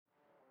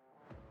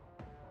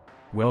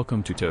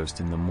Welcome to Toast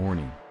in the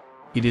Morning.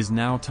 It is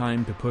now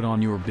time to put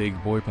on your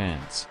big boy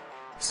pants.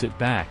 Sit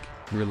back,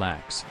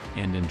 relax,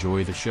 and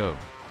enjoy the show.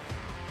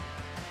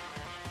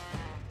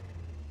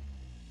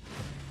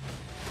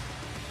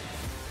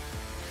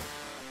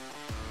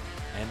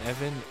 And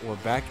Evan, we're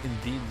back in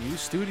the new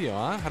studio,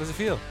 huh? How does it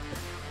feel?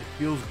 It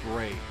feels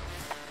great.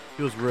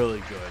 Feels really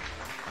good.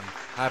 I'm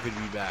happy to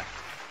be back.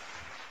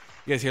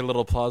 You guys hear a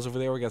little applause over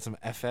there? We got some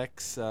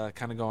FX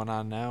kind of going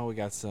on now. We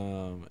got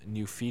some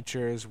new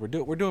features. We're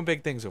doing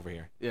big things over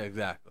here. Yeah,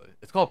 exactly.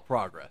 It's called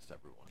progress,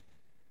 everyone.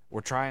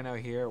 We're trying out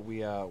here.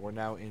 We're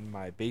now in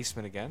my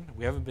basement again.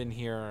 We haven't been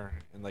here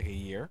in like a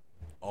year.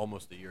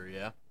 Almost a year,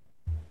 yeah.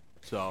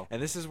 So,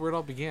 And this is where it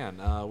all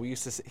began. We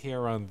used to sit here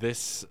around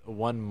this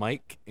one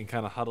mic and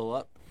kind of huddle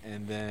up,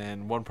 and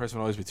then one person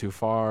would always be too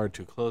far,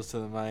 too close to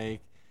the mic,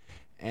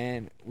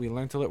 and we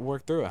learned to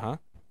work through it, huh?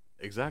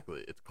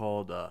 exactly. It's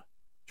called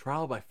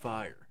Trial by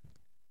Fire.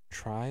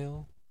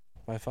 Trial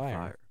by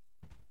fire.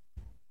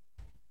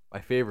 My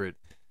favorite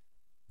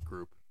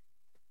group.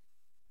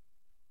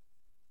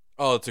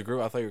 Oh, it's a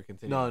group. I thought you were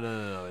continuing.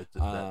 No. It's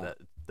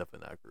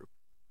definitely that group.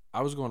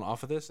 I was going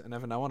off of this, and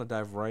Evan, I want to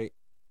dive right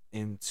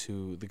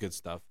into the good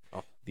stuff.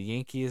 Oh. The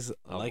Yankees,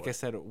 like boy. I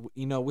said,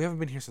 we haven't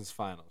been here since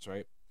finals,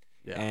 right?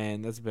 Yeah.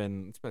 And it's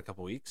been a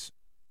couple weeks.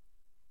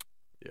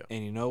 Yeah.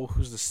 And you know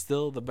who's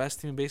still the best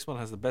team in baseball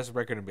and has the best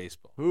record in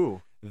baseball?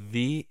 Who?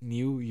 The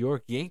New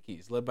York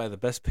Yankees, led by the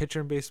best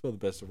pitcher in baseball, the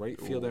best right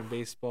fielder in Oof.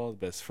 baseball, the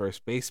best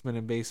first baseman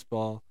in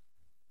baseball.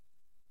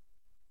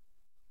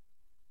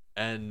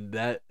 And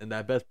that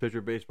best pitcher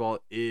in baseball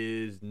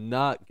is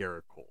not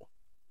Garrett Cole.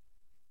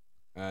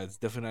 It's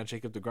definitely not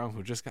Jacob DeGrom,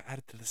 who just got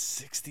added to the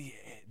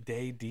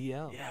 60-day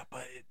DL. Yeah,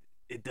 but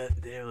it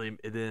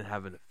didn't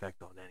have an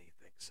effect on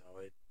anything, so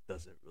it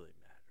doesn't really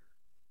matter.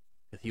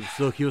 'Cause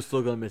he was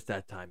still gonna miss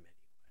that time anyway.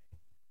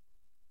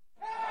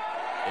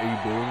 Are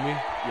you booing me?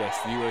 Yes,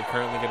 you are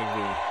currently getting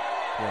booed.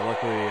 Yeah,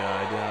 luckily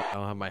I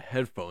don't have my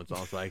headphones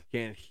on, so I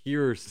can't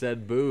hear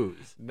said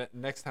boos.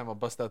 Next time I'll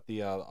bust out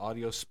the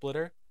audio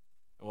splitter.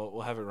 And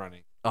we'll have it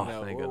running. Oh, You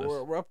know, thank we're,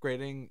 goodness. we're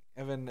upgrading,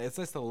 Evan. It's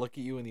nice to look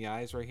at you in the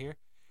eyes right here.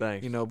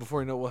 Thanks. You know,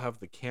 before you know it, we'll have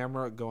the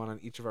camera going on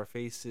each of our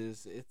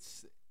faces.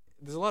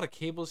 There's a lot of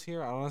cables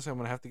here. Honestly, I'm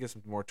gonna have to get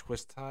some more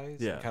twist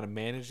ties. Yeah. And kind of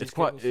manage these it's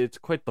quite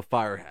cables. the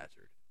fire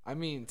hazard. I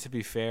mean, to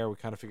be fair, we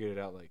kind of figured it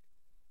out like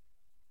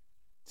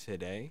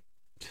today.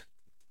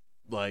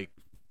 Like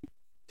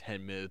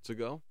 10 minutes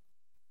ago.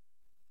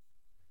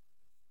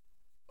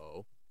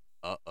 Oh.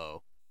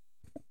 Uh-oh.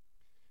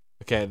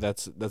 Okay,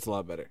 that's a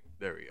lot better.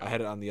 There we go. I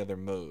had it on the other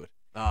mode.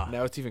 Ah.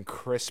 Now it's even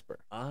crisper.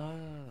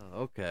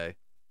 Okay.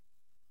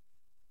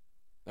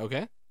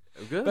 Okay.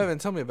 Good. Evan,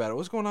 tell me about it.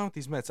 What's going on with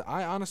these Mets?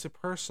 I honestly,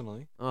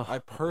 personally, Oh, I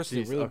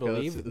personally jeez. really Okay,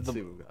 believe let's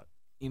see what we got.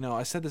 You know,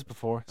 I said this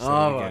before. Say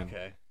Oh, it again.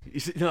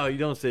 okay. No, you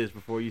don't say this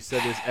before. You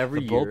said this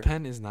every The year.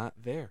 bullpen is not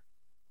there.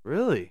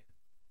 Really?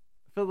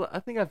 I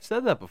think I've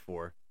said that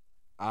before.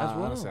 As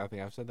well. Honestly, I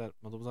think I've said that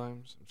multiple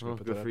times. I'm just gonna Oh,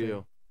 put good that out for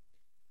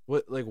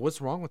there. you.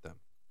 What's wrong with them?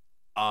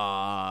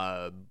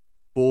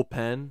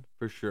 Bullpen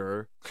for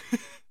sure.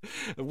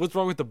 What's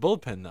wrong with the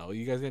bullpen though?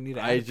 You guys gonna need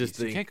to I add a just piece.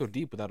 You think- can't go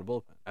deep without a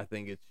bullpen. I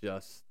think it's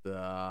just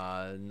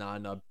not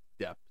enough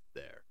depth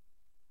there,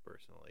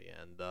 personally,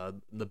 and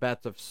the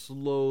bats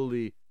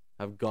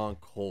have gone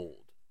cold.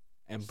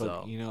 But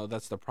So- you know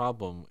that's the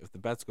problem. If the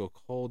bats go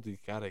cold, you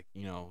gotta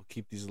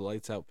keep these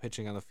lights out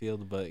pitching on the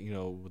field. But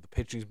the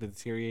pitching's been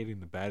deteriorating,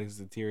 the batting's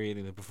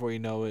deteriorating. And before you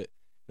know it,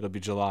 it'll be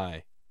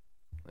July.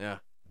 Yeah,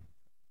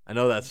 I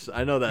know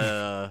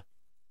that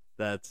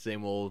that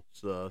same old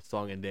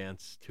song and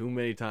dance too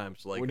many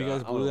times. Like when you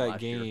guys I don't blew know, that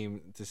last year.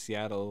 game to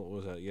Seattle, what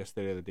was that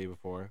yesterday or the day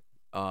before?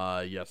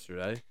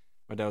 Yesterday.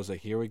 My dad was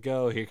like, "Here we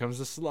go. Here comes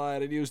the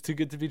slide." And it was too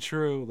good to be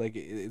true. Like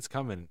it's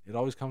coming. It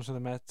always comes from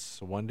the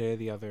Mets, one day or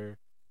the other.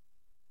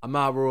 I'm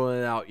not ruling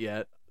it out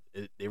yet.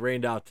 It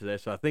rained out today,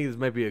 so I think this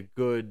might be a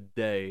good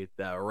day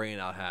that a rain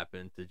out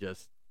happened to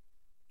just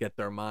get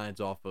their minds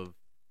off of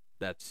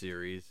that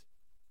series.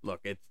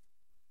 Look,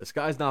 the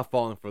sky's not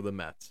falling for the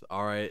Mets.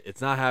 All right,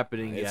 it's not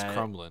happening It's yet.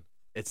 crumbling.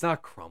 It's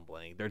not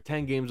crumbling. They're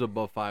 10 games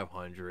above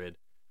 500.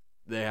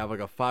 They have like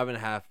a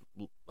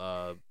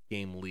 5.5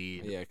 game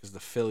lead. Yeah, because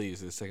the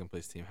Phillies are the second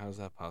place team. How is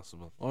that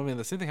possible? Well, I mean,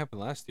 the same thing happened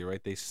last year,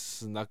 right? They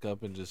snuck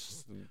up and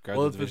just grabbed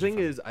Well, the the division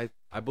thing from- is,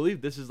 I believe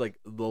this is like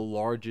the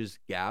largest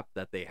gap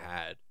that they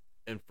had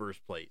in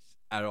first place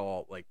at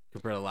all, like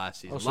compared to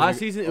last season. Oh, so Last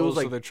they- season it oh, was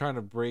so like, they're trying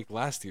to break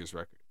last year's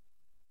record.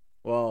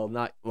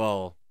 not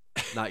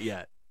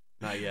yet,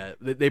 not yet.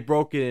 They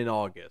broke it in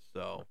August,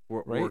 so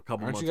we're Right? a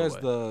couple Aren't months you guys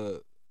away.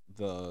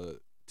 the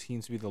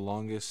team to be the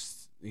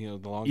longest? The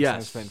longest time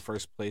Yes. spent in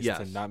first place Yes.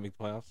 to not make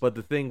the playoffs. But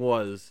the thing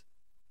was,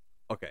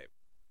 okay,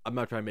 I'm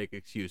not trying to make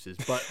excuses,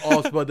 but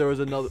but there was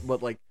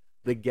but like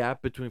the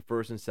gap between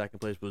first and second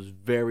place was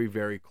very,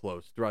 very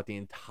close throughout the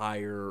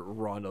entire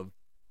run of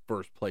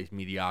first place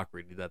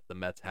mediocrity that the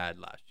Mets had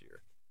last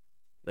year.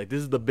 Like,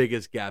 this is the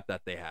biggest gap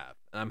that they have.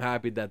 And I'm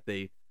happy that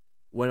they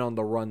went on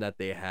the run that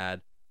they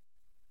had.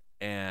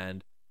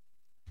 And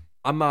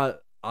I'm not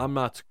I'm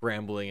not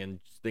scrambling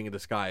and just thinking the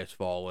sky is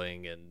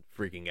falling and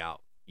freaking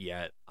out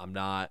yet. I'm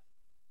not.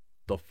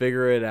 They'll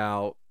figure it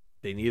out.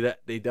 They need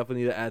that. They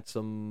definitely need to add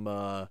some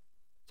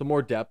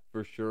more depth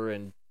for sure.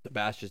 And the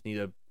Bats just need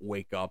to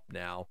wake up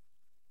now.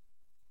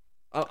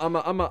 I'm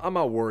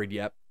not worried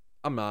yet.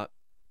 I'm not.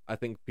 I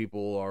think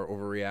people are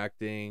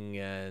overreacting,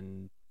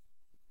 and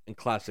in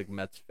classic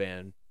Mets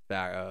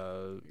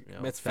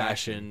Mets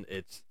fashion,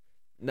 it's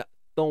not,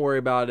 don't worry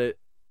about it.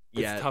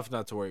 It's tough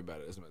not to worry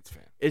about it as a Mets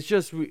fan. It's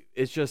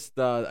just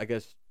I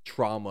guess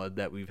trauma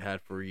that we've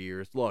had for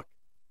years. Look,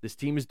 this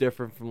team is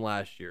different from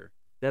last year.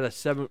 They had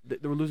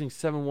they were losing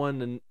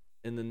 7-1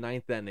 in the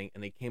ninth inning,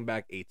 and they came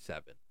back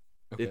 8-7.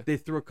 Okay. They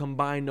threw a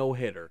combined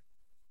no-hitter.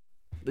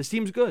 This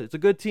team's good. It's a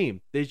good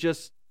team.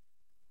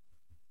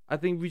 I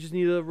think we just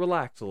need to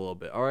relax a little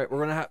bit. All right,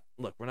 we're not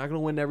gonna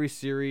win every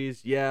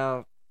series.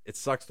 Yeah, it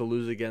sucks to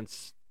lose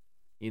against,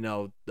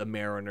 the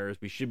Mariners.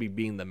 We should be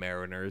beating the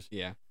Mariners.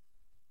 Yeah.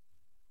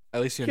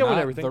 At least you're Can't win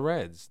not everything. the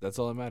Reds. That's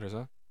all that matters,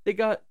 huh?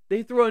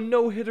 They threw a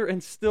no-hitter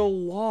and still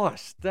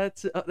lost.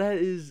 That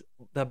is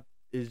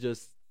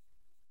just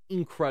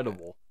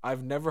incredible.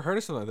 I've never heard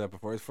of something like that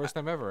before. It's the first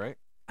time ever, right?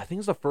 I think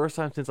it's the first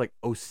time since like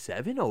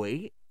 07,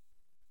 08.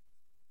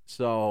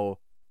 So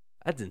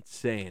that's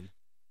insane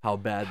how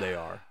bad they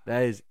are.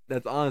 That's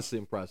honestly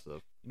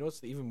impressive. You know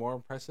what's even more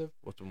impressive?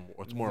 What's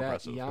more that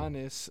impressive?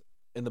 Giannis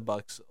and the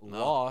Bucks No.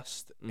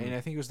 lost, Mm. and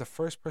I think he was the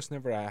first person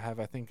ever to have.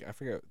 I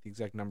forget what the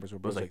exact numbers were,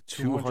 but it was was like like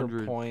 200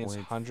 200 points,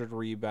 points. 100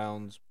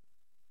 rebounds,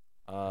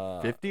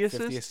 50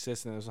 assists?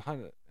 assists, and it was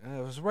 100.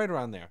 It was right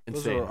around there.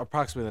 Those Insane. are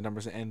approximately the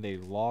numbers, and they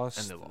lost,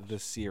 And they lost. the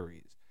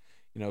series.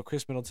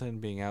 Chris Middleton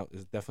being out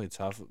is definitely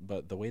tough,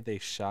 but the way they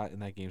shot in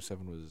that Game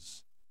 7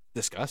 was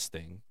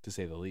disgusting, to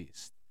say the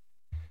least.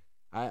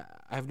 I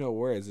have no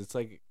words. It's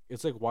like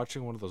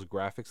watching one of those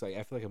graphics. Like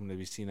I feel like I'm gonna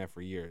be seeing that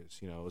for years.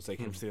 It's like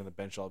him sitting on the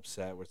bench all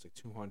upset, where it's like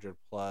 200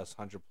 plus,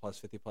 100 plus,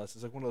 50 plus.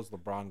 It's like one of those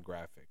LeBron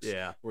graphics.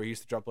 Yeah. Where he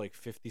used to drop like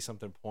 50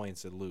 something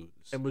points and lose.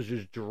 And was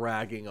just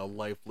dragging a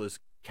lifeless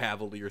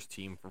Cavaliers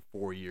team for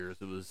 4 years.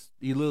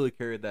 He literally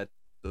carried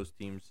those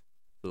teams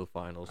to the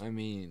finals. I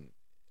mean,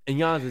 And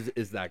Giannis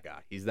is that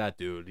guy. He's that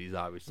dude. He's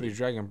when obviously you're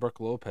dragging Brooke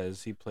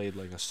Lopez, he played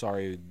like a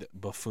sorry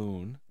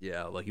buffoon.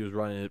 yeah, like he was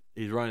running it.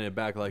 He's running it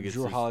back like it's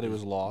Drew Holiday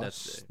was that's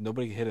lost. it.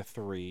 Nobody hit a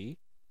three.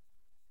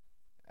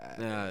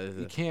 Yeah,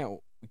 You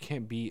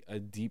can't beat a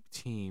deep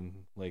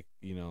team like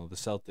the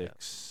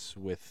Celtics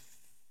with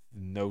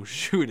no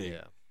shooting.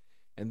 Yeah.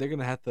 And they're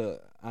gonna have to.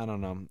 I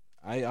don't know.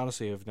 I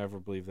honestly have never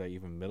believed that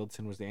even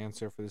Middleton was the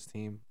answer for this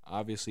team.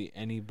 Obviously,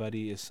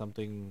 anybody is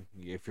something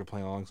if you're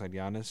playing alongside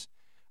Giannis.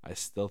 I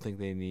still think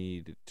they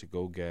need to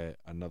go get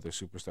another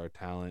superstar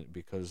talent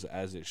because,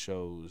 as it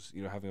shows,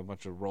 having a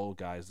bunch of role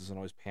guys doesn't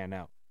always pan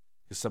out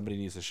because somebody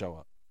needs to show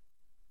up.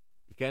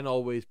 You can't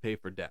always pay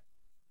for depth.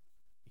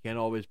 You can't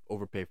always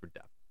overpay for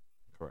depth.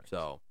 Correct.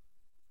 So,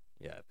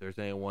 yeah, if there's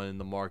anyone in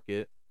the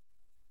market,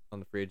 on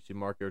the free agency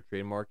market or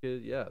trade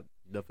market, yeah,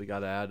 definitely got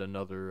to add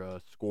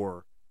another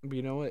scorer. But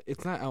you know what?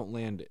 It's not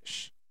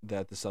outlandish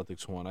that the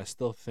Celtics won. I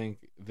still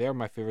think they're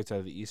my favorites out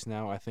of the East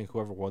now. I think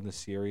whoever won the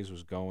series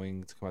was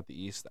going to come out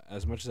the East.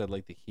 As much as I'd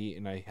like the Heat,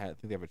 and I think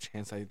they have a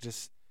chance,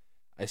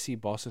 I see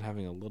Boston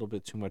having a little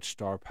bit too much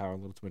star power, a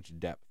little too much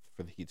depth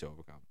for the Heat to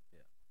overcome. Yeah.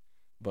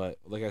 But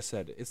like I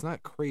said, it's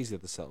not crazy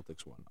that the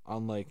Celtics won.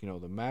 Unlike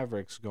the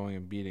Mavericks going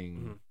and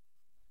beating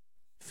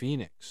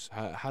Phoenix.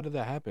 How did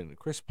that happen?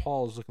 Chris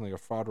Paul is looking like a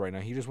fraud right now.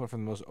 He just went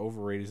from the most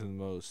overrated to the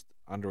most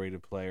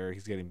underrated player.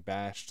 He's getting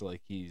bashed like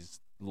he's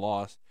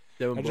lost.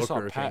 I just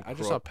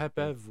saw Pat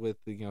Bev with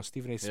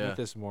Stephen A. Smith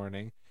this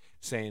morning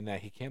saying that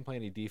he can't play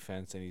any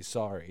defense and he's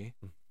sorry.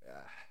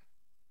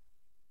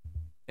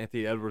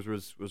 Anthony Edwards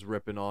was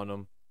ripping on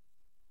him.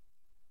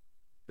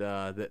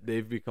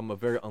 They've become a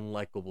very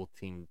unlikable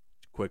team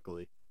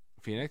quickly.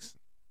 Phoenix?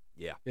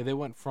 Yeah. Yeah, they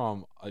went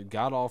from a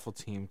god awful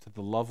team to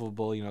the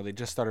lovable. They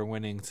just started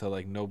winning to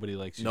like nobody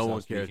likes you. No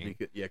one cares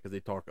because they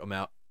talk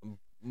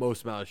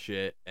most amount of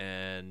shit,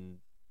 and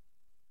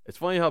it's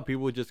funny how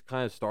people just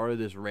kind of started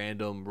this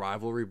random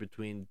rivalry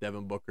between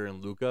Devin Booker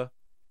and Luka.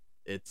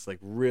 It's like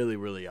really,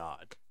 really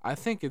odd. I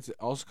think it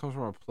also comes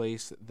from a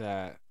place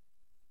that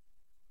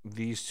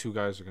these two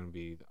guys are going to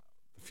be the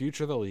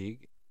future of the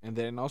league. And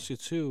then also,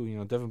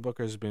 too, Devin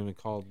Booker has been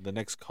called the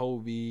next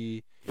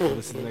Kobe.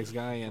 This is the next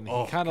guy. And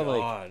he kind of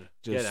like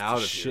just Get out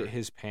of shit here.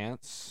 his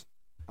pants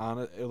on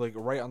it, like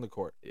right on the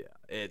court.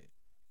 Yeah.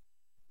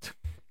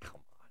 Come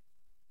on.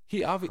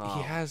 He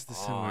has the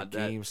similar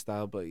game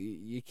style, but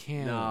you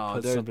can't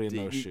put somebody in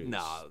those shoes.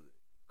 No.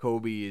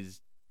 Kobe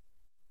is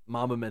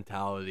Mamba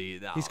mentality.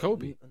 No, He's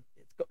Kobe.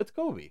 It's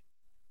Kobe.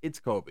 It's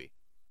Kobe.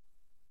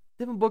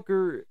 Devin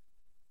Booker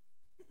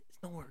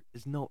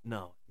is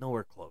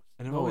nowhere close.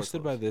 And I've Nowhere always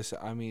stood by close. this.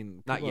 I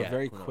mean, Not people are yet.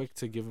 very Who knows? quick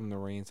to give him the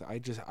reins.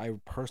 I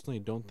personally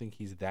don't think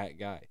he's that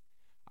guy.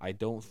 I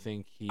don't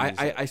think he's.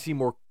 I see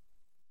more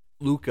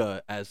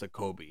Luka as a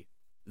Kobe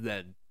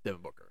than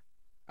Devin Booker.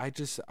 I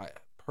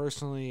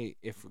personally,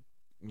 if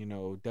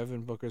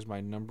Devin Booker's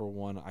my number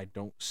one, I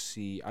don't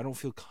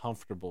feel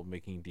comfortable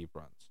making deep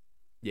runs.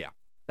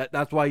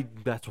 That's why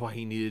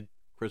he needed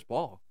Chris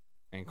Paul.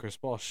 And Chris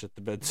Paul shit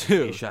the bed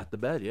too. He shot the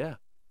bed, yeah.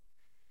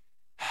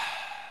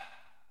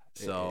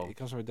 So it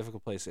comes from a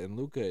difficult place, and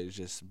Luka is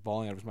just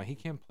balling out of his mind. He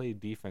can't play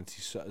defense.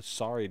 He's a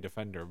sorry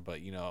defender, but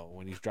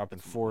when he's dropping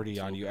 40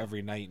 on you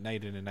every night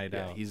in and night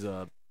out, he's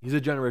a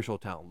generational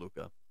talent,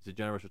 Luka. He's a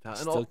generational talent.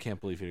 Still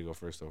can't believe he did go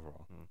first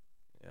overall.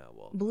 Yeah,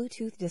 well,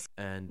 Bluetooth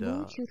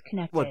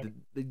connected. What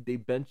they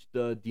benched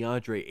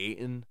DeAndre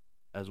Ayton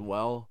as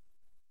well.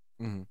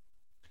 Mm-hmm.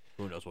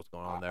 Who knows what's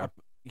going on there?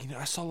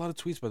 I saw a lot of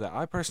tweets about that.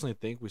 I personally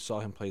think we saw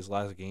him play his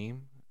last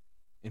game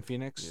in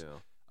Phoenix. Yeah.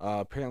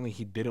 Apparently,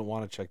 he didn't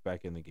want to check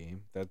back in the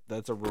game.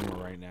 That's a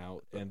rumor right now,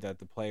 and that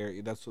the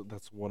player that's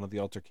one of the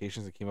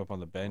altercations that came up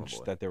on the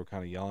bench that they were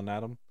kind of yelling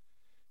at him,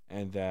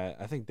 and that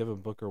I think Devin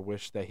Booker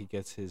wished that he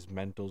gets his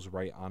mentals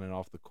right on and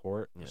off the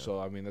court. Yeah. So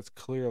I mean, that's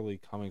clearly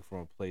coming from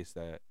a place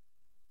that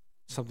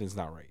something's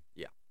not right.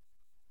 Yeah,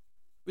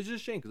 which is a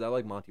shame because I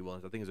like Monty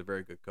Williams. I think he's a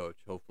very good coach.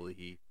 Hopefully,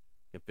 he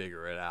can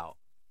figure it out.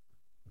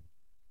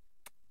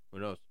 Who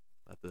knows?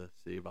 I have to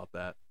see about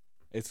that.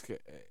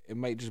 It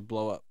might just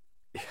blow up.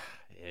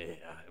 Yeah,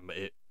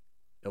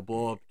 it'll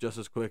blow up just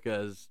as quick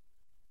as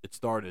it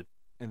started.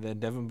 And then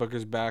Devin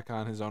Booker's back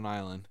on his own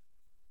island.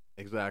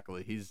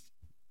 Exactly. He's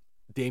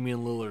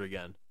Damian Lillard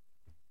again.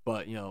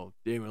 But, Damian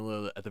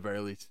Lillard, at the very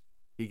least,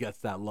 he gets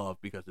that love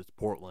because it's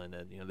Portland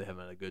and, they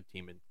haven't had a good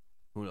team in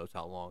who knows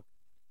how long.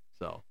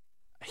 So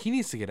he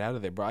needs to get out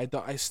of there, bro.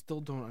 I still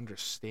don't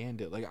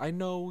understand it. Like, I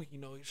know, he's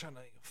trying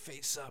to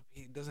face up.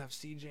 He doesn't have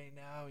CJ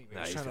now.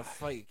 He's trying to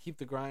fight, keep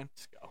the grind.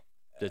 Just go.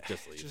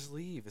 Just leave. Just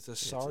leave. It's a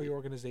sorry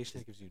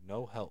organization that gives you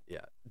no help.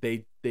 Yeah,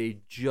 they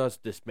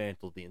just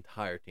dismantled the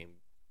entire team.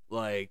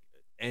 Like,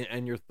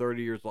 and you're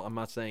 30 years old. I'm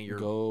not saying you're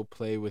go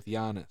play with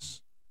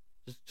Giannis.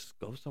 Just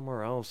go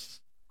somewhere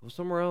else. Go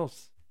somewhere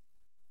else.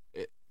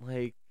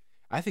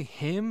 I think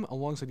him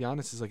alongside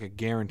Giannis is like a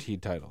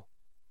guaranteed title.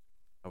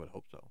 I would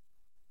hope so.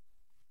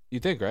 You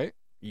think, right?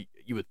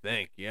 You would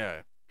think,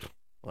 yeah.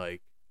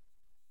 Like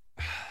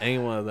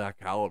anyone of that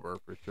caliber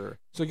for sure.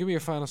 So give me your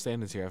final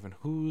standings here, Evan.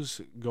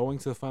 Who's going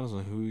to the finals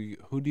and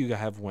who do you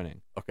have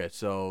winning? Okay,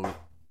 so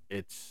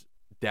it's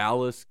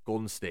Dallas,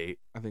 Golden State.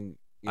 I think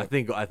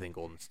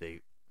Golden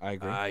State. I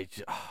agree. God.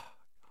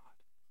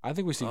 I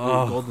think we see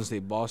Golden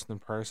State, Boston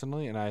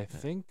personally, and I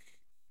think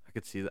I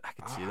could see that.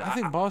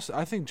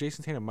 I think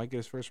Jason Tatum might get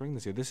his first ring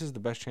this year. This is the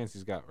best chance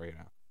he's got right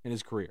now in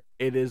his career.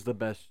 It is the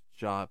best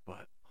shot,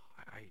 but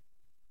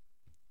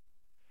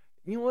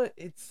you know what?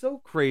 It's so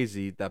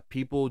crazy that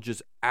people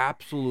just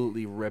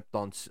absolutely ripped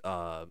on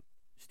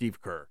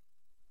Steve Kerr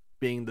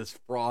being this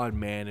fraud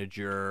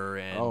manager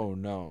and oh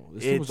no,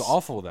 this team was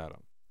awful without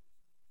him.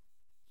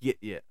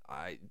 Yeah.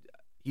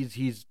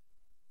 He's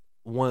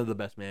one of the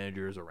best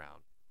managers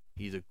around.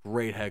 He's a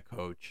great head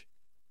coach,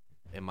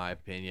 in my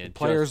opinion.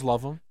 Players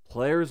love him.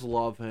 Players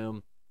love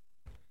him.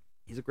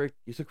 He's a great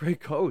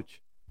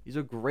coach. He's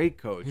a great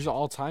coach. He's an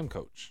all-time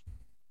coach.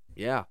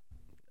 Yeah,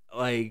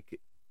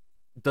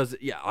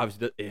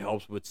 obviously it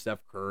helps with Steph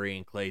Curry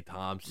and Klay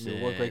Thompson.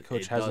 What great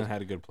coach hasn't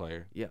had a good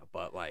player? Yeah,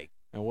 but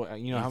and what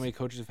how many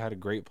coaches have had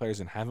great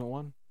players and haven't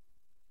won?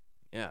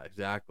 Yeah,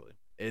 exactly.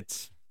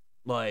 It's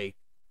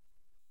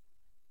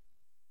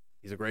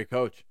he's a great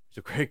coach. He's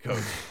a great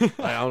coach.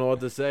 I don't know what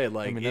to say.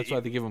 That's why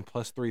they give him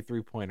 +3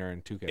 3-pointer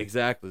in 2K.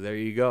 Exactly. There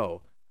you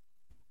go.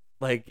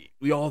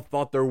 We all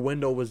thought their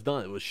window was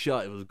done. It was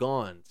shut. It was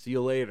gone. See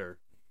you later.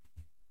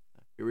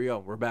 Here we go.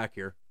 We're back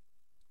here.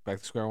 Back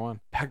to square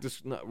one.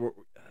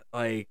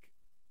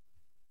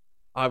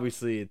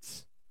 Obviously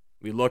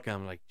we look at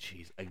him like,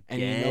 geez, again.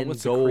 And you know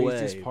what's the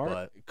craziest part?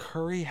 But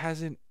Curry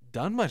hasn't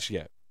done much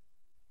yet.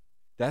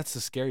 That's the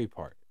scary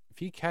part. If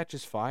he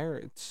catches fire,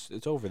 it's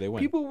over. They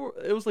win. People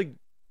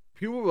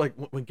were like,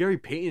 when Gary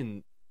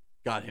Payton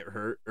got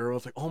hurt, or it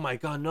was like, oh my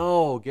god,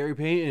 no, Gary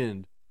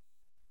Payton.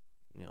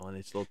 And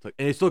they still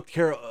took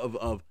care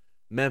of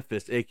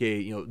Memphis,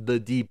 aka the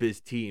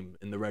deepest team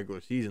in the regular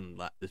season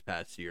this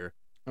past year.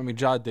 I mean,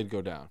 Ja did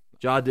go down.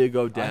 I think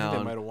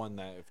they might have won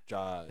that if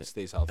Ja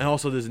stays healthy. And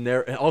also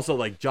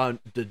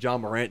the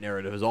John Morant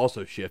narrative has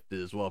also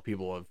shifted as well.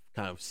 People have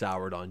kind of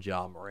soured on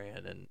John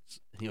Morant, and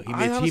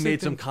he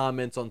made some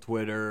comments on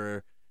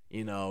Twitter.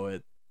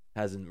 It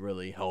hasn't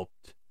really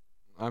helped.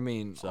 I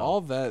mean, all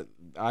that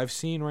I've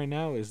seen right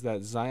now is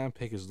that Zion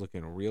pick is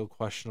looking real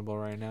questionable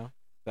right now.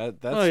 That's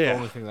the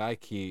only thing that I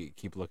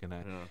keep looking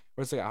at. Yeah.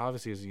 Where it's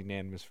obviously it's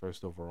unanimous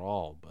first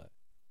overall, but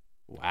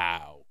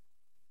wow.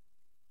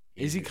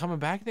 Is he coming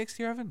back next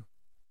year, Evan?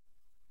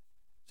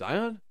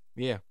 Zion?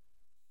 Yeah.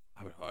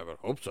 I would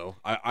hope so.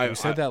 I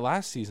said that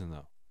last season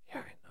though.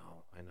 Yeah,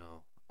 I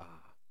know.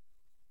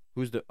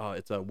 Who's the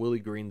it's Willie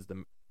Green's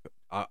the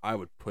I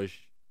would push.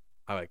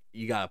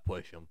 You gotta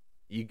push him.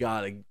 You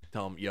gotta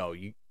tell him, yo,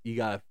 you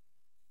gotta.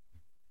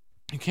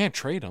 You can't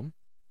trade him.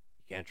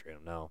 You can't trade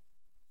him, no.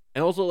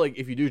 And also,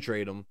 if you do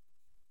trade him,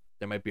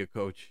 there might be a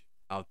coach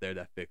out there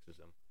that fixes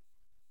him.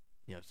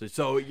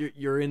 So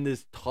you're in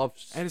this tough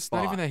spot. And it's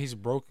not even that he's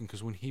broken,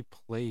 because when he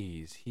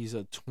plays, he's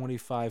a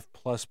 25+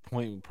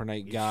 point per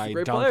night guy,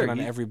 dunking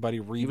on everybody,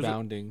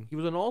 rebounding. He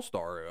was an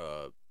all-star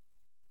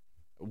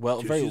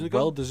Well, 2 very seasons ago?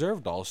 well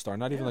deserved All-Star,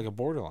 not even Yeah. like a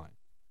borderline.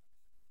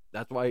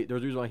 That's why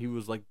there's a reason why he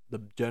was like the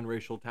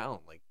generational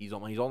talent. Like he's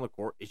on the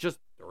court. It's just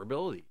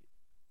durability.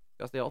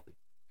 Gotta stay healthy.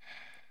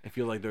 I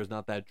feel like there's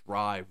not that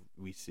drive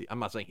we see. I'm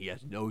not saying he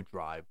has no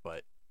drive,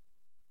 but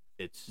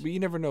it's But you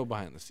never know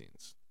behind the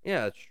scenes.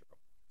 yeah, that's true.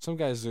 Some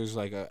guys, there's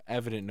like a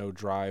evident no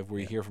drive where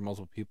you Yeah. hear from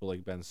multiple people,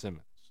 like Ben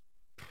Simmons,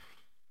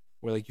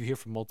 where like you hear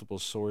from multiple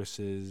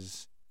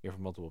sources, you hear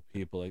from multiple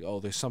people, like, oh,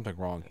 there's something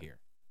wrong here.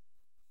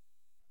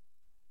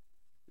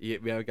 Yeah,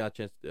 we haven't got a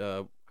chance.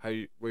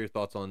 What are your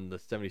thoughts on the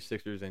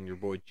 76ers and your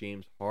boy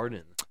James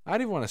Harden? I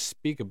didn't want to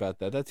speak about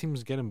that. That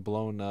team's getting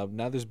blown up.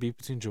 Now there's beef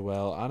between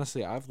Joel.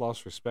 Honestly, I've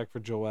lost respect for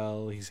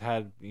Joel. He's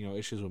had,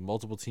 issues with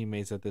multiple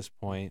teammates at this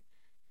point.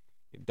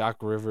 Doc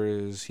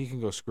Rivers, he can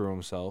go screw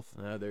himself.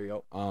 There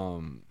you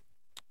go.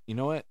 You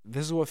know what?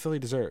 This is what Philly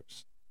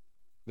deserves.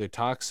 They're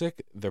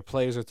toxic. Their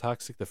players are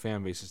toxic. The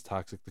fan base is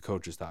toxic. The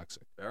coach is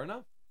toxic. Fair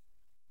enough.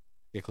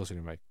 Get closer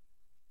to your mic.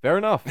 Fair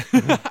enough.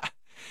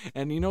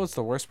 And you know what's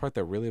the worst part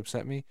that really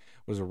upset me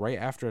was right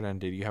after it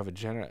ended, you have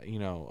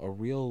a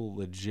real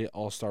legit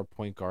all-star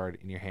point guard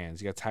in your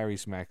hands. You got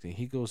Tyrese Maxey.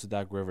 He goes to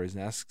Doc Rivers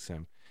and asks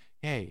him,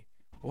 "Hey,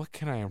 what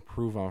can I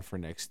improve on for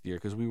next year?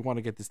 Because we want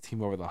to get this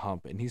team over the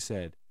hump." And he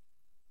said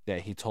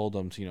that he told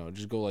them to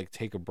just go like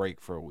take a break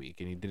for a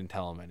week, and he didn't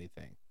tell him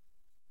anything.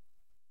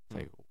 It's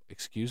like,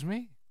 excuse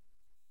me?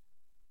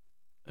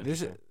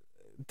 This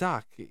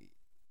Doc,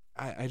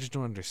 I just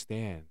don't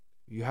understand.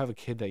 You have a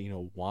kid that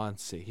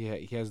wants it.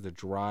 He has the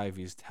drive.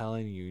 He's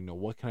telling you,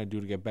 what can I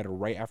do to get better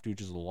right after you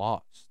just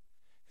lost?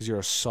 Because you're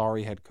a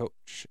sorry head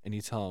coach, and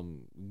you tell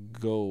him,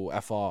 go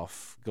F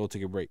off, go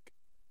take a break.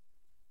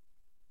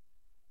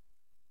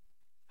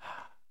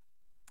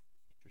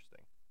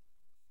 Interesting.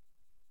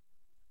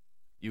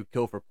 You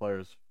kill for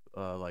players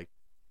like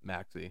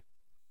Maxey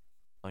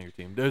on your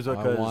team.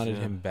 I wanted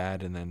him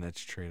bad in that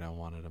Nets trade. I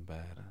wanted him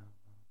bad.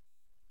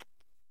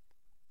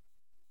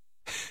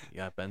 You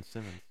got Ben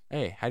Simmons.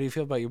 Hey, how do you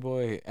feel about your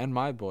boy and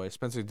my boy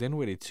Spencer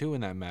Dinwiddie too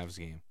in that Mavs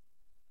game?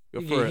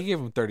 He gave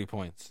him 30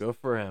 points. Good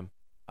for him.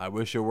 I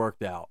wish it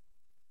worked out.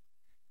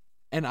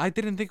 And I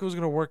didn't think it was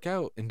gonna work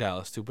out in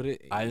Dallas too, but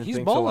I didn't he's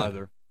think balling. so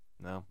either.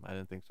 No, I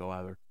didn't think so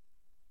either.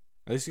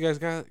 At least you guys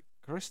got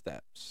Chris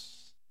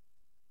Steps.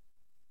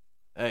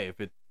 Hey, if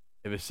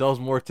it sells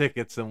more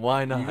tickets, then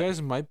why not? You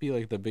guys might be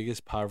like the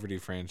biggest poverty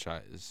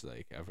franchise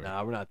ever.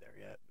 Nah, we're not there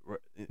yet.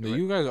 No,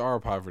 you guys are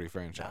a poverty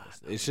franchise.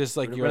 Nah, it's just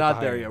like we're you're not at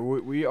the there high yet.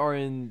 end. We are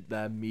in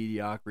that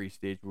mediocrity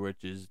stage,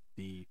 which is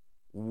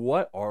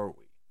what are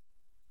we?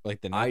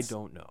 Like the I Nets.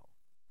 don't know.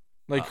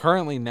 Like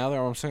currently now that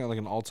I'm saying like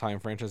an all-time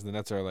franchise, the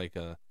Nets are like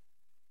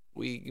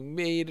we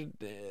made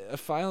a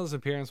finals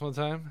appearance one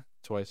time,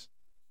 twice,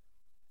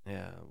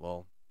 Yeah,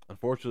 well,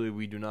 unfortunately,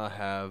 we do not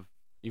have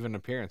even an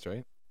appearance,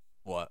 right?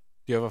 what?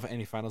 Do you have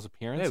any finals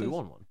appearances? Hey, we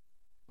won one.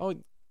 Oh,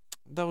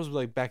 that was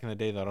like back in the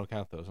day though. I don't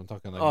count those. I'm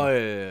talking like. Oh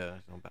yeah.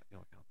 You don't count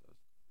those.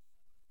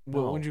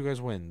 When did you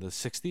guys win? The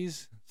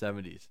 60s?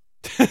 70s.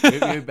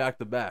 Maybe back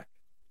to back.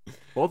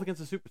 Both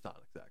against the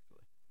Supersonics,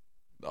 actually.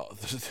 Oh,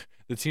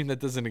 the team that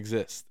doesn't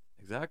exist.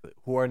 Exactly.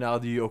 Who are now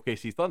the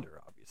OKC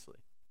Thunder, obviously.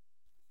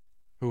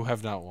 Who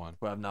have not won.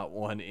 Who have not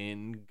won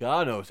in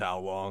God knows how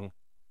long.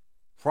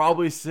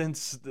 Probably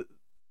since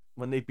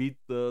when they beat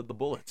the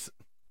Bullets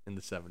in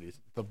the 70s.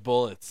 The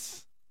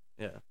Bullets.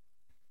 Yeah.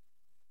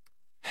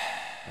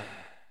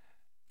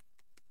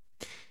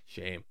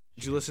 Shame.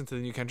 Did you listen to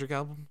the new Kendrick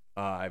album?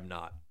 I've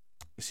not.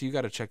 So you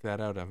got to check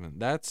that out,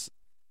 Evan.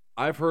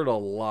 I've heard a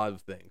lot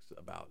of things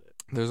about it.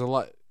 There's a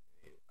lot.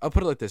 I'll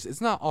put it like this: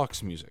 it's not aux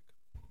music.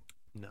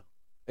 No.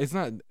 It's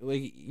not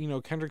like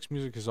Kendrick's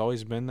music has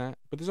always been that,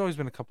 but there's always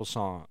been a couple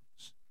songs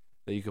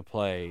that you could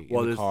play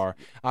in the car.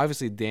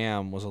 Obviously,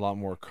 "Damn" was a lot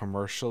more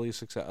commercially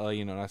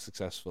not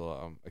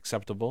successful,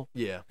 acceptable.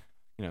 Yeah.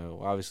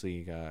 Obviously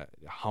you got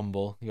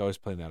 "Humble." You always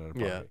play that at a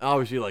party. Yeah.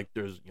 Obviously, like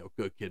there's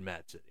Good Kid,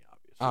 Mad City.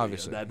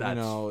 Obviously, that's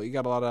you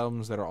got a lot of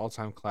albums that are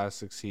all-time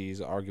classics. He's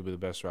arguably the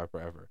best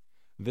rapper ever.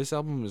 This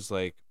album is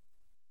like,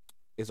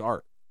 it's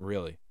art,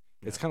 really.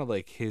 Yeah. It's kind of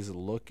like his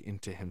look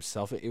into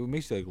himself. It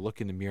makes you like look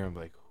in the mirror and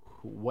be like,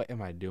 what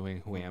am I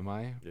doing? Who am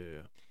I?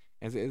 Yeah.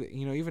 And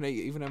even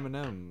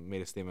Eminem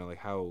made a statement like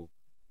how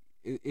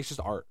it's just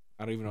art.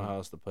 I don't even know how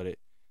else to put it.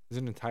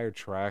 There's an entire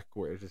track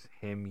where it's just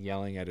him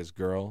yelling at his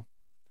girl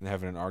and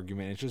having an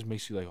argument. It just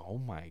makes you like, oh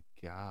my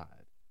god.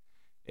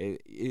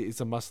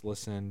 It's a must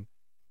listen.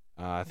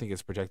 I think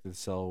it's projected to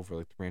sell over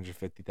like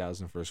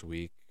 350,000 first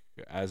week,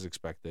 as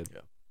expected.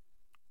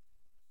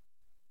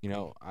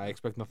 Yeah. I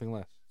expect nothing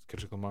less. It's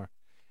Kendrick Lamar,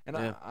 and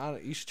yeah.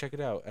 you should check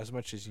it out. As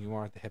much as you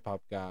aren't the hip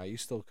hop guy, you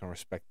still can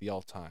respect the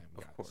all-time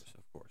guys.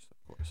 Of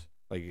course.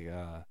 Like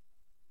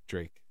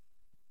Drake.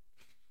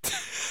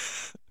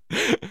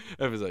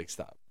 I was like,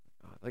 stop.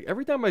 Like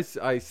every time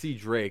I see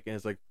Drake and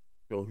it's like,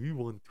 yo, he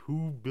won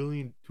 $2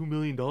 million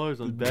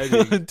on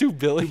betting. $2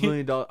 billion. $2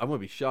 million. I'm gonna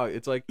be shocked.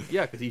 It's like,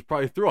 yeah, because he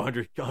probably threw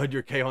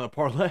 100K on a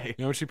parlay.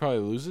 You know what she probably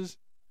loses?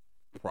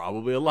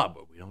 Probably a lot,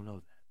 but we don't know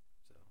that.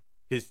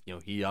 So,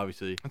 he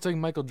obviously. It's like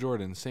Michael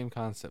Jordan, same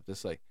concept.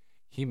 It's like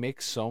he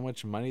makes so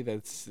much money that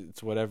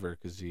it's whatever,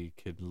 because he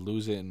could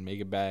lose it and make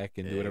it back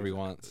and do whatever he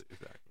wants.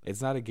 Exactly.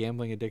 It's not a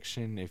gambling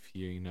addiction if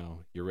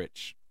you're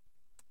rich.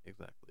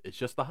 Exactly. It's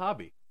just a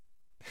hobby.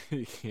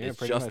 Yeah, it's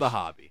pretty just much. a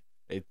hobby.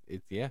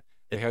 Yeah.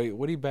 Like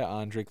what do you bet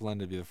on Drake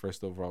London to be the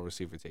first overall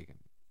receiver taken?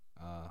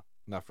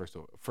 Not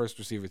first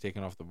receiver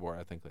taken off the board.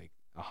 I think like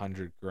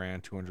 $100,000,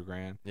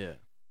 $200,000. Yeah.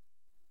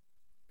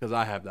 Because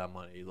I have that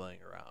money laying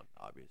around,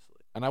 obviously.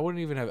 And I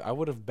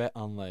would have bet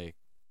on like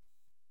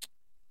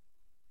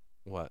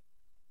what?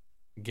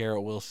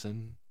 Garrett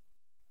Wilson.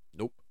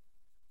 Nope.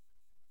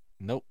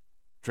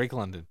 Drake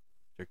London.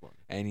 Drake London.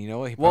 And you know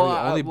what? He probably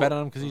only bet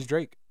on him because he's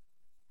Drake.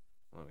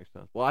 That makes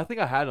sense. Well, I think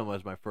I had him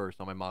as my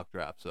first on my mock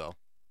draft, so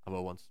how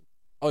about once?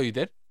 Oh, you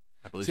did?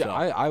 I believe See, so.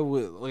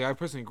 I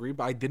personally agree,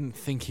 but I didn't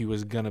think he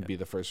was gonna be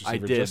the first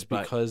receiver just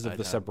because of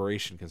the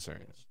separation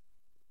concerns.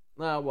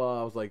 Nah, well,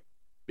 I was like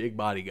big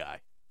body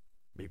guy.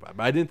 Big body.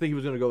 But I didn't think he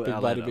was gonna go with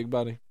Atlanta. Big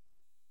body.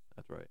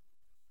 That's right.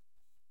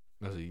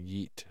 That was a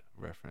Yeet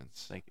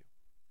reference. Thank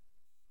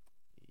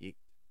you. Yeet.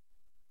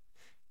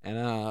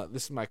 And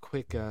this is my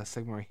quick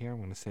segment right here.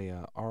 I'm gonna say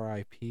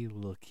R.I.P.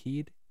 Lil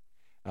Keed.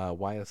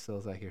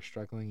 YSL's out here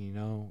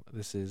struggling.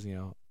 This is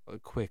a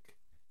quick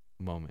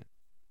moment.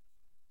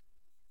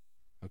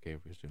 Okay,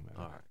 resume.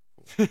 All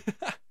right.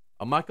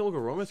 Cool. My Chemical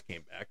Romance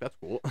came back. That's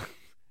cool.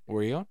 Where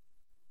are you on?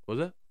 What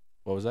was it?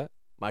 What was that?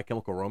 My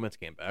Chemical Romance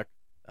came back.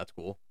 That's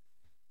cool.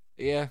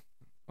 Yeah,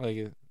 like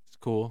it's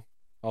cool.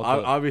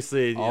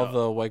 Obviously, all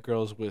the white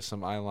girls with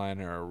some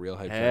eyeliner are real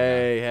hype.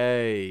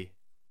 Hey,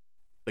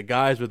 the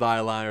guys with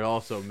eyeliner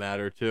also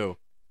matter too,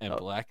 and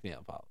black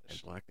nail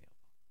polish.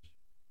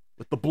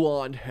 With the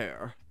blonde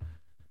hair.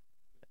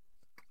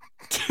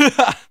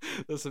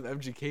 There's some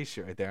MGK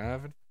shit right there,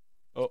 Evan.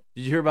 Oh,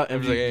 did you hear about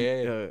MGK?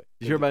 Did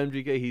you hear about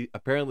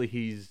MGK?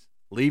 He's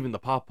leaving the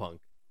pop punk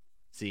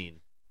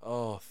scene.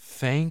 Oh,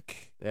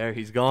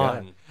 he's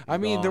gone. I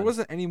mean, there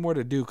wasn't any more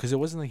to do because it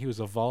wasn't like he was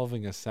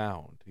evolving a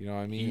sound. You know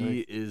what I mean? He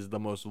is the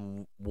most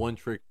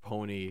one-trick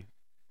pony.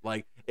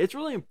 Like, it's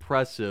really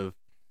impressive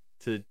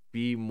to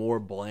be more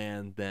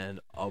bland than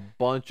a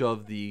bunch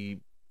of the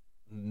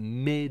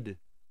mid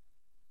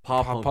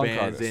pop punk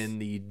bands artists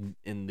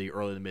in the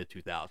early to mid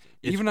 2000s.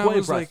 Even I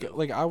was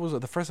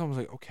impressive. The first time I was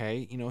like,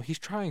 okay, he's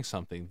trying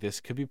something. This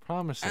could be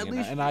promising.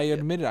 And I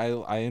admitted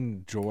I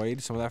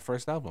enjoyed some of that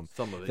first album.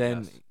 Some of it.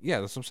 Then yes. Yeah,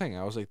 that's what I'm saying.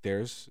 I was like,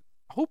 there's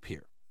hope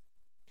here.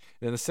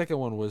 Then the second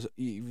one was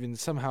even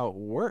somehow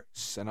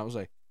worse, and I was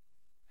like,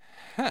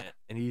 huh.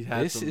 And he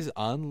had this is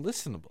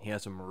unlistenable. He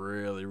has some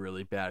really,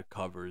 really bad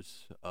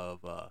covers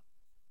of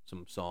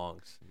some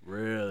songs.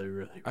 Really,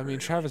 really. I mean,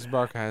 Travis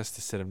Barker has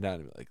to sit him down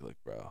and be like, look,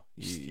 bro,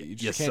 you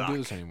just can't do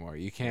this anymore.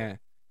 You can't.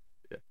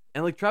 Yeah.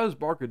 And like Travis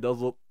Barker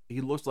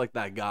looks like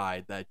that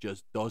guy that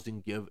just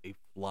doesn't give a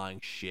flying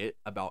shit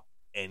about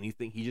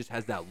anything. He just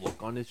has that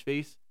look on his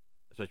face,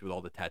 especially with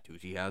all the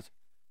tattoos he has,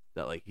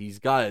 that like he's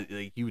got it.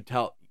 Like you would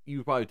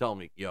probably tell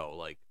me, yo,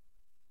 like,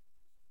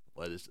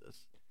 what is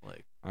this?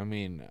 Like, I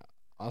mean,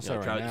 I'll say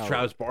right now,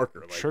 Travis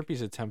Barker. Like,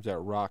 Chirpy's attempt at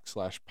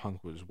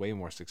rock/punk was way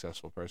more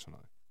successful,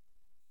 personally.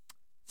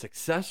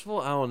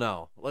 Successful? I don't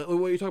know. Like, what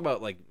are you talking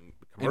about? Like,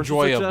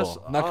 enjoyable,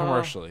 success? Not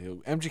commercially.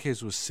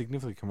 MGK's was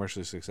significantly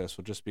commercially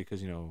successful just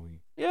because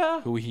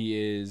who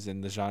he is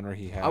and the genre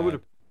he had.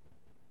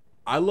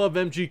 I love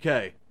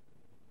MGK.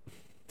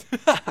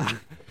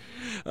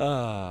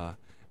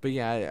 But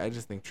yeah, I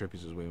just think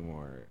Trippy's was way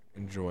more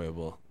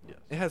enjoyable. Yes.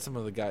 It had some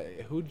of the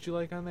guy. Who did you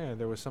like on there?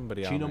 There was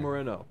somebody Chino on there.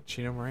 Moreno.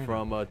 Chino Moreno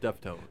from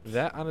Deftones.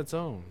 That on its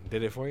own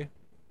did it for you?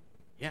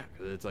 Yeah,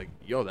 because it's like,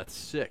 yo, that's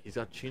sick. He's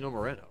got Chino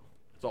Moreno.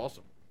 It's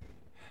awesome.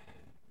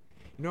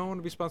 I want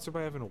to be sponsored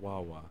by having a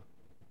Wawa.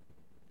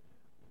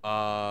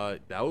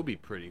 That would be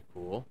pretty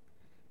cool.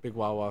 Big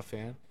Wawa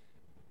fan.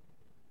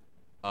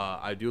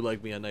 I do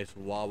like me a nice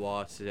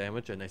Wawa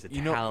sandwich, a nice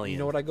Italian. You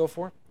know what I go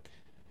for?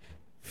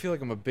 I feel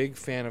like I'm a big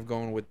fan of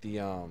going with the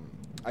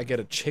I get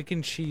a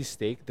chicken cheese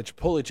steak, the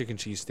Chipotle chicken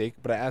cheese steak,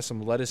 but I add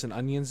some lettuce and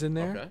onions in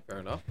there. Okay, fair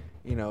enough.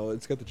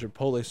 It's got the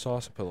Chipotle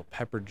sauce, I put a little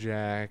pepper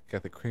jack,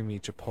 got the creamy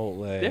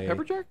Chipotle. They have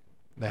pepper jack?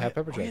 They have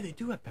pepper jack. Oh, yeah, they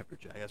do have pepper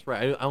jack. That's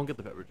right. I don't get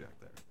the pepper jack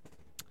there.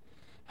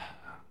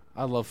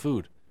 I love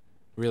food.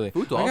 Really.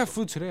 Food's I got awesome.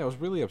 food today. I was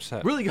really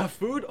upset. Really got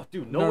food? Oh,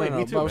 dude, no way.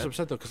 Me too, but I was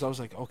upset though because I was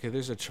like, okay,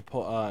 there's a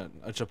Chipotle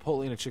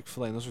and a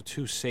Chick-fil-A, and those are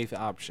two safe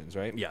options,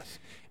 right? Yes.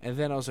 And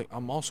then I was like,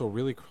 I'm also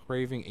really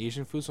craving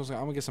Asian food, so I was like,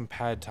 I'm gonna get some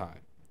pad thai.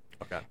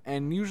 Okay.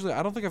 And usually,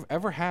 I don't think I've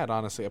ever had,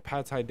 honestly, a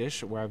pad thai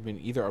dish where I've been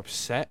either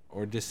upset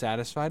or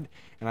dissatisfied,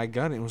 and I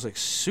got it, and it was like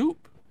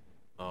soup.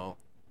 Oh.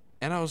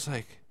 And I was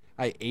like,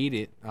 I ate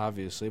it,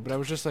 obviously, but I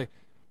was just like,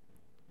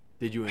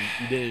 you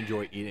didn't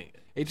enjoy eating it?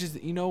 It just,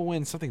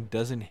 when something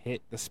doesn't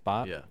hit the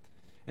spot. Yeah.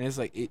 And it's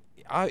like, it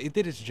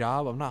did its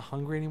job. I'm not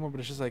hungry anymore,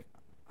 but it's just like,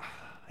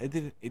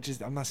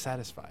 I'm not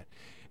satisfied.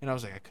 And I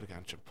was like, I could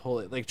have gotten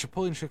Chipotle. Like,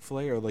 Chipotle and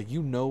Chick-fil-A are like,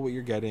 you know what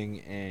you're getting,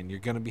 and you're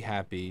going to be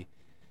happy.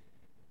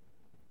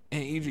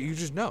 And you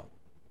just know.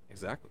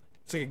 Exactly.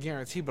 It's like a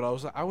guarantee, but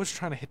I was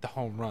trying to hit the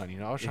home run,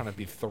 I was trying to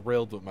be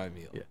thrilled with my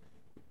meal. Yeah.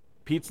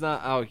 Pete's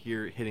not out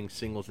here hitting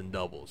singles and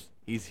doubles.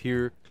 He's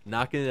here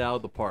knocking it out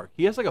of the park.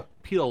 He has like a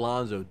Pete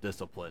Alonso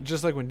discipline.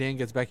 Just like when Dan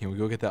gets back in, we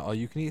go get that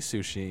all-you-can-eat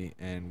sushi,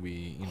 and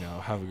we,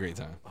 have a great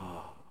time.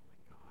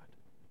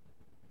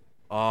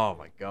 Oh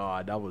my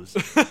god, that was.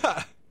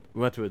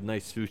 We went to a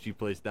nice sushi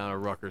place down at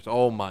Rutgers.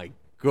 Oh my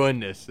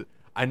goodness,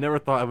 I never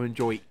thought I would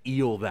enjoy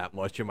eel that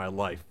much in my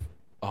life.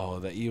 Oh,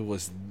 the eel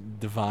was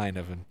divine,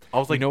 Evan. I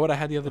was like, you know what I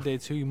had the other day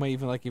too? You might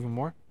even like even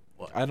more.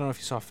 What? I don't know if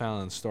you saw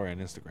Fallon's story on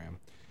Instagram.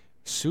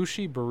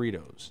 Sushi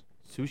burritos.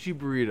 Sushi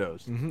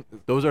burritos. Mm-hmm.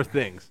 Those are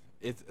things.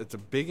 It's a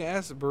big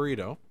ass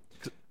burrito,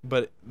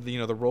 but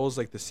the roll's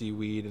like the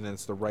seaweed, and then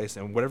it's the rice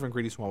and whatever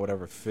ingredients you want,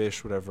 whatever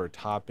fish, whatever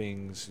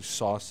toppings,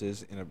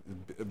 sauces in a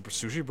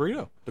sushi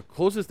burrito. The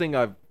closest thing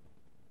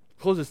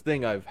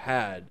I've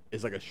had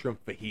is like a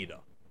shrimp fajita.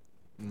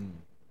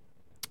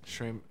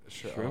 Shrimp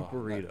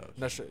burritos.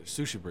 Not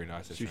sushi burrito.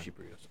 I said sushi shrimp.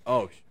 burritos.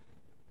 Oh,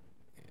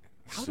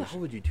 how the hell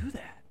would you do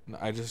that? No,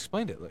 I just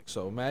explained it. Like,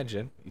 so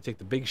imagine you take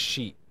the big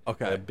sheet,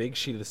 okay, a big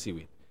sheet of the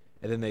seaweed,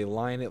 and then they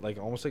line it like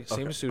almost like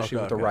same as sushi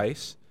with the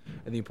rice,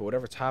 and then you put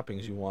whatever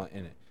toppings you want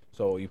in it.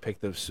 So you pick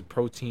the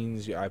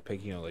proteins. I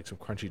pick like some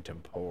crunchy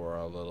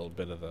tempura, a little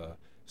bit of the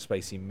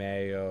spicy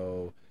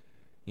mayo.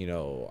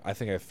 I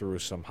think I threw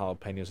some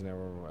jalapenos in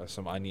there,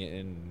 some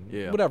onion,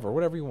 and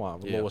whatever you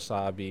want, little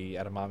wasabi,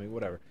 edamame,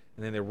 whatever.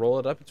 And then they roll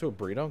it up into a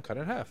burrito and cut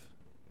it in half.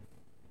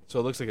 So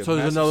it looks like so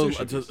there's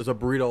it's a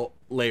burrito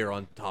layer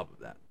on top of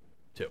that,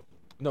 too.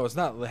 No, it's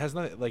not. It has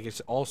nothing. Like,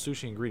 it's all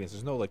sushi ingredients.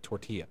 There's no like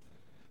tortilla.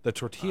 The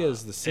tortilla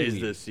is the seaweed.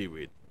 Is the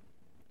seaweed.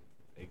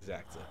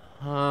 Exactly.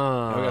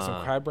 And we got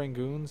some crab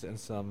rangoons and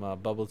some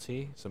bubble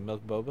tea, some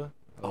milk boba.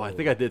 Oh, I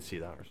think I did see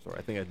that in our store.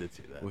 I think I did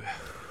see that.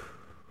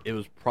 It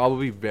was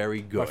probably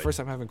very good. My first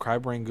time having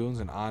crab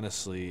rangoons, and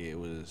honestly, it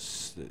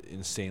was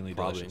insanely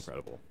delicious.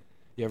 Incredible.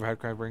 You ever had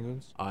crab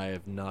rangoons? I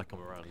have not come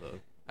around to.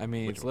 I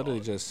mean, it's literally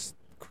just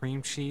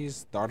cream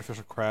cheese, the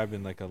artificial crab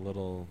in like a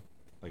little,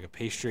 like a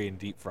pastry and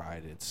deep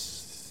fried.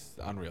 It's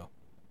unreal.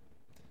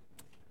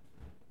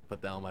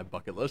 Put that on my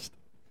bucket list.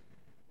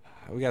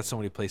 We got so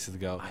many places to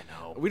go. I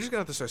know. We just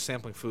got to start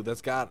sampling food.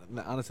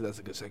 Honestly, that's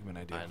a good segment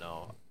idea. I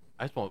know.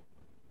 I just want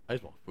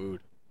food.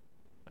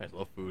 I just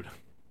love food.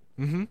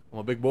 Mm-hmm. I'm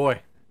a big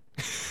boy.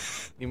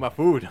 Need my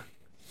food.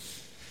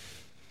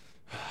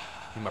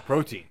 Need my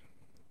protein.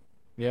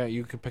 Yeah,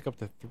 you can pick up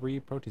the 3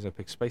 proteins. I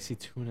picked spicy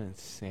tuna and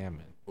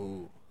salmon.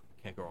 Ooh,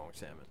 can't go wrong with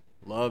salmon.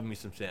 Love me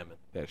some salmon.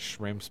 That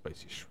shrimp,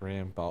 spicy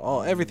shrimp,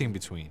 everything in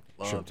between.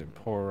 Shrimp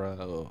tempura.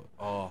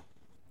 Oh.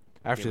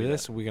 After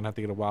this, we're gonna have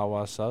to get a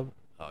Wawa sub.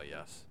 Oh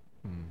yes.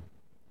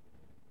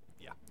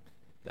 Yeah.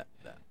 That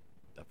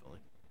definitely.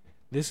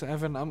 This,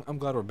 Evan, I'm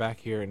glad we're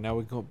back here, and now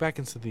we go back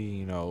into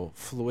the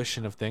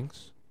fruition of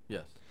things.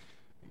 Yes.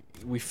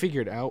 We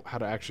figured out how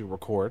to actually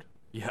record.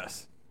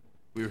 Yes.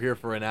 We were here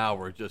for an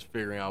hour just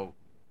figuring out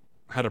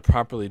how to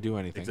properly do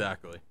anything.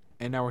 Exactly.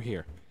 And now we're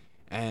here.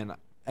 And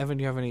Evan,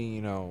 do you have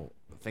any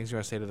things you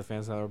want to say to the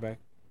fans now that we're back?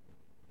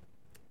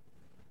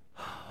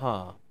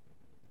 Huh.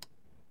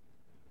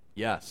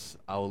 Yes,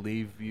 I'll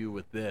leave you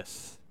with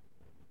this.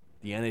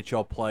 The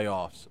NHL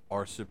playoffs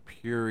are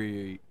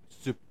superior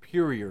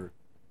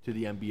to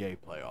the NBA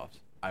playoffs.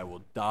 I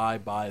will die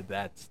by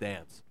that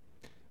stance.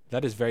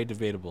 That is very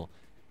debatable.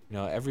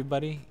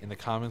 Everybody in the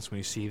comments, when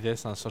you see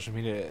this on social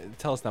media,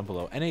 tell us down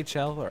below,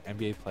 NHL or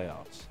NBA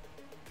playoffs.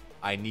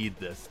 I need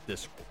this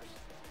discourse.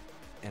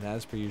 And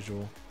as per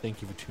usual,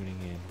 thank you for tuning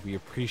in. We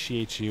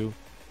appreciate you.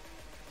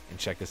 And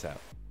check us out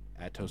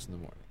at Toast in the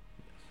Morning.